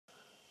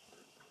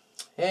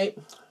Hey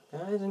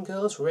guys and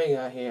girls,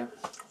 Rhaegar here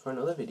for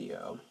another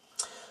video.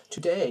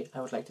 Today I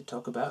would like to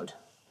talk about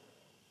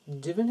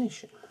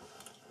Divination.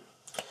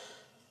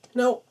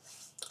 Now,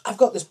 I've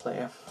got this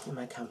player in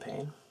my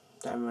campaign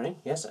that I'm running.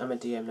 Yes, I'm a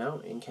DM now,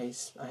 in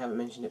case I haven't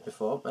mentioned it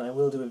before, and I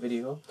will do a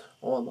video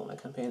all about my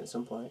campaign at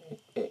some point.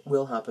 It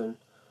will happen,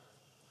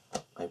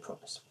 I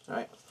promise.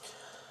 Alright.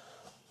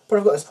 But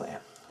I've got this player,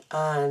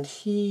 and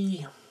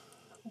he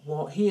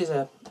is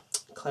a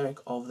cleric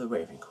of the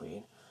Raven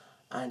Queen.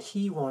 And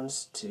he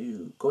wants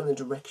to go in the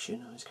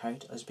direction of his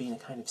character as being a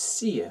kind of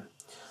seer,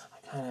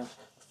 a kind of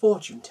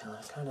fortune teller,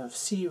 a kind of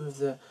seer of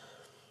the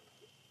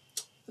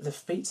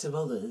fates of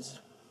others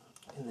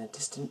in the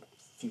distant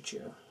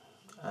future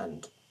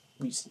and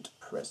recent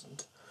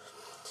present.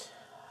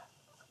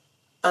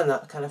 And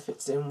that kind of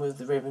fits in with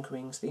the Raven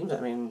Queen's themes. I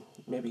mean,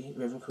 maybe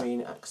Raven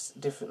Queen acts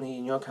differently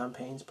in your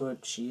campaigns,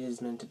 but she is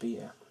meant to be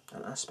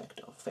an aspect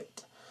of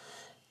fate,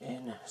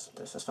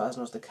 as far as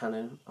knows the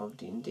canon of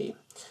D&D.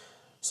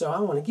 So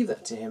I want to give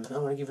that to him. I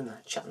want to give him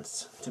that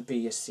chance to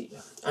be a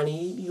seer. And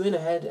he went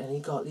ahead and he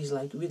got these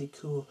like really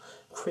cool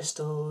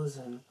crystals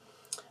and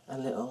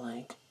little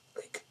like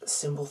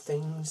symbol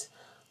things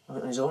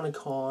on his own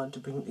accord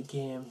to bring the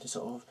game to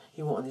sort of.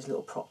 He wanted these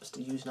little props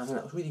to use, and I think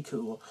that was really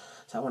cool.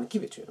 So I want to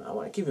give it to him. I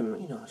want to give him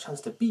a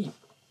chance to be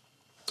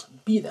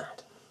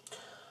that.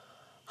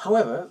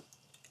 However,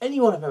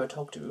 anyone I've ever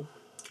talked to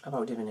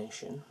about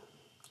divination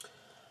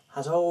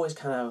has always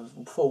kind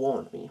of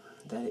forewarned me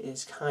that it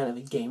is kind of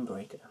a game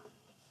breaker.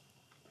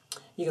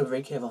 You gotta be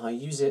very careful how you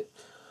use it,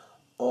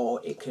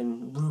 or it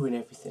can ruin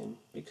everything,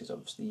 because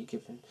obviously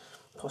you're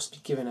possibly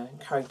giving a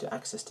character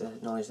access to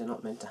knowledge they're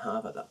not meant to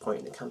have at that point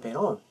in the campaign,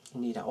 or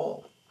indeed at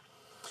all.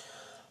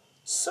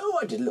 So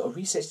I did a little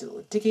research, did a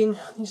little digging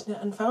on the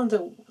internet, and found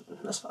that,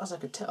 as far as I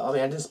could tell, I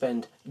mean, I didn't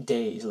spend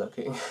days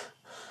looking,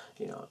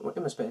 in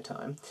my spare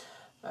time,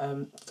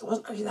 there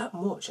wasn't actually that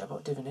much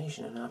about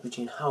divination and RPG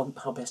and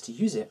how best to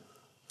use it.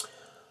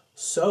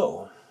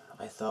 So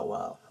I thought,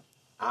 well,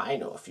 I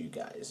know a few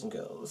guys and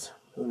girls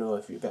who know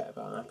a few bit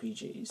about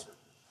RPGs.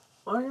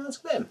 Why don't I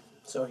ask them?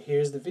 So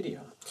here's the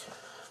video.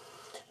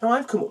 Now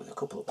I've come up with a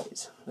couple of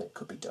ways that it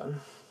could be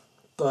done,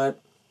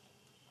 but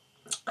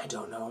I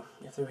don't know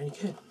if they're any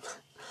good.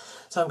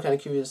 So I'm kind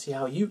of curious to see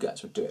how you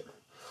guys would do it.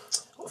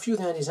 A few of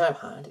the ideas I've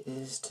had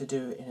is to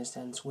do it in a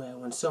sense where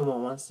when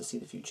someone wants to see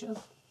the future,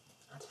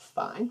 that's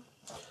fine.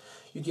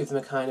 You give them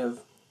a kind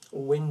of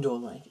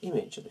window-like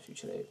image of the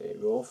future. They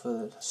roll for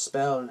the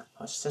spell and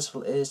how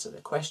successful it is to the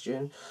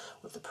question,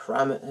 with the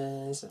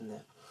parameters and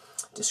the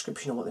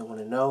description of what they want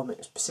to know, make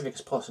it as specific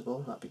as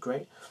possible. That'd be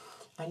great.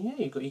 And yeah,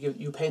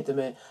 you paint them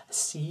a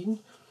scene,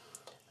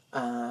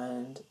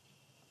 and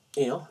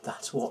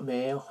that's what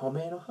may or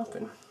may not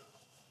happen.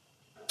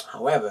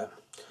 However,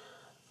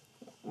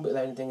 with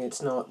anything,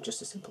 it's not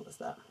just as simple as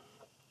that.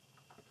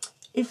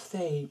 If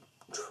they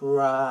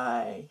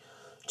try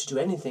to do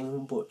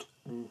anything but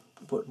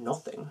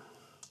nothing,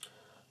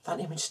 that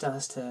image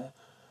starts to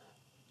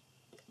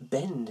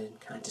bend and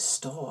kind of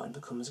distort and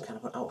becomes kind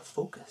of out of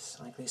focus.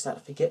 Like they start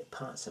to forget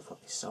parts of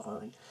what they saw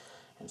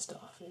and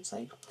stuff. It's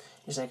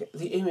like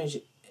the image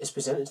is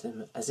presented to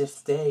them as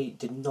if they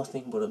did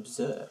nothing but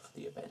observe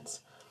the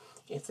events.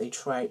 If they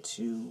try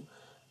to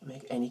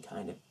make any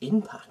kind of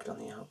impact on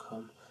the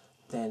outcome,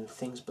 then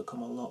things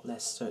become a lot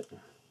less certain.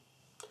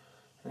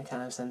 In a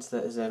kind of sense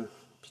that is,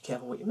 be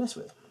careful what you mess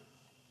with.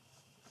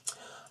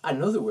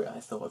 Another way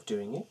I thought of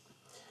doing it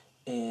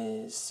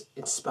is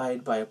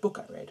inspired by a book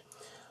I read,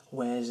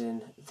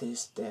 wherein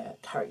the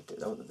character,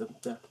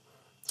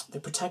 the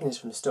protagonist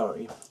from the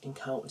story,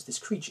 encounters this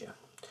creature.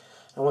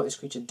 And what this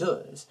creature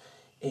does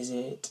is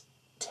it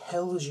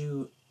tells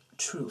you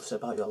truths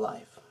about your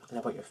life and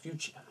about your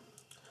future,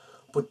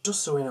 but does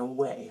so in a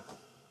way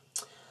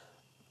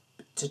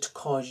to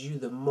cause you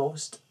the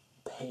most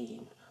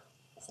pain,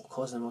 or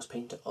cause the most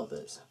pain to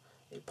others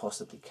it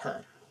possibly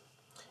can.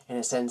 In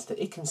a sense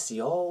that it can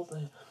see all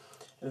the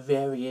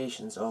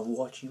variations of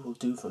what you will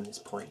do from this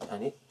point,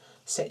 and it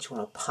sets you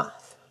on a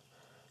path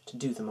to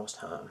do the most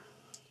harm.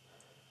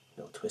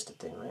 Little twisted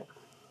thing, right?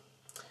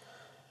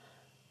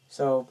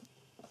 So,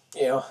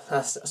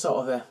 that's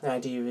sort of the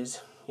idea is,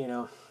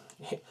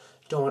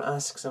 don't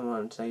ask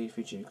someone to tell you your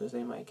future because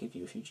they might give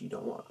you a future you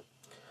don't want.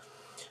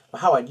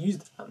 But how I'd use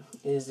that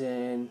is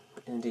in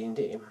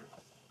D&D,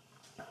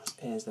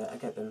 is that I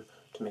get them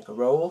to make a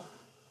roll,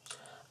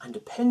 and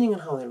depending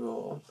on how they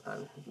roll,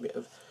 and a bit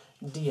of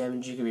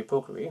DM jiggery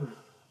pokery,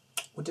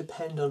 would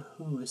depend on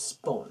who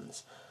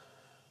responds.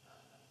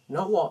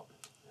 Not what,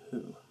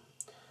 who.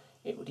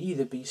 It would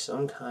either be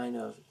some kind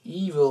of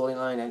evil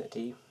aligned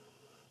entity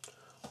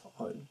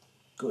or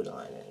good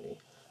aligned entity.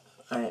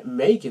 And it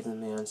may give them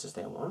the answers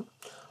they want,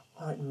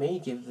 or it may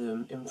give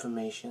them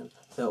information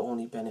that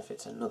only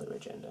benefits another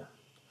agenda.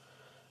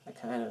 I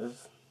kind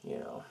of,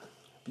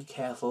 be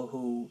careful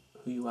who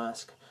you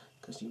ask,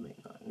 because you may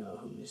not know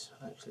who's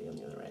actually on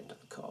the other end of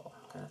the call,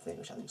 kind of thing,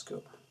 which I think is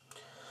cool.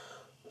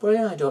 But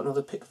yeah, I don't know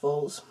the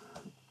pitfalls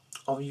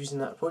of using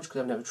that approach because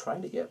I've never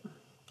tried it yet.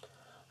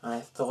 And I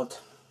thought,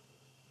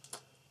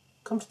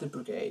 come to the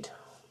brigade.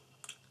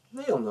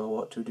 they'll know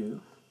what to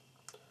do.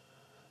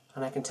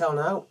 And I can tell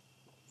now,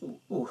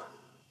 your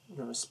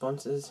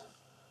responses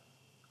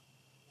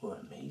were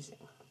amazing.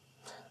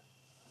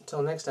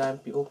 Until next time,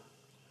 people.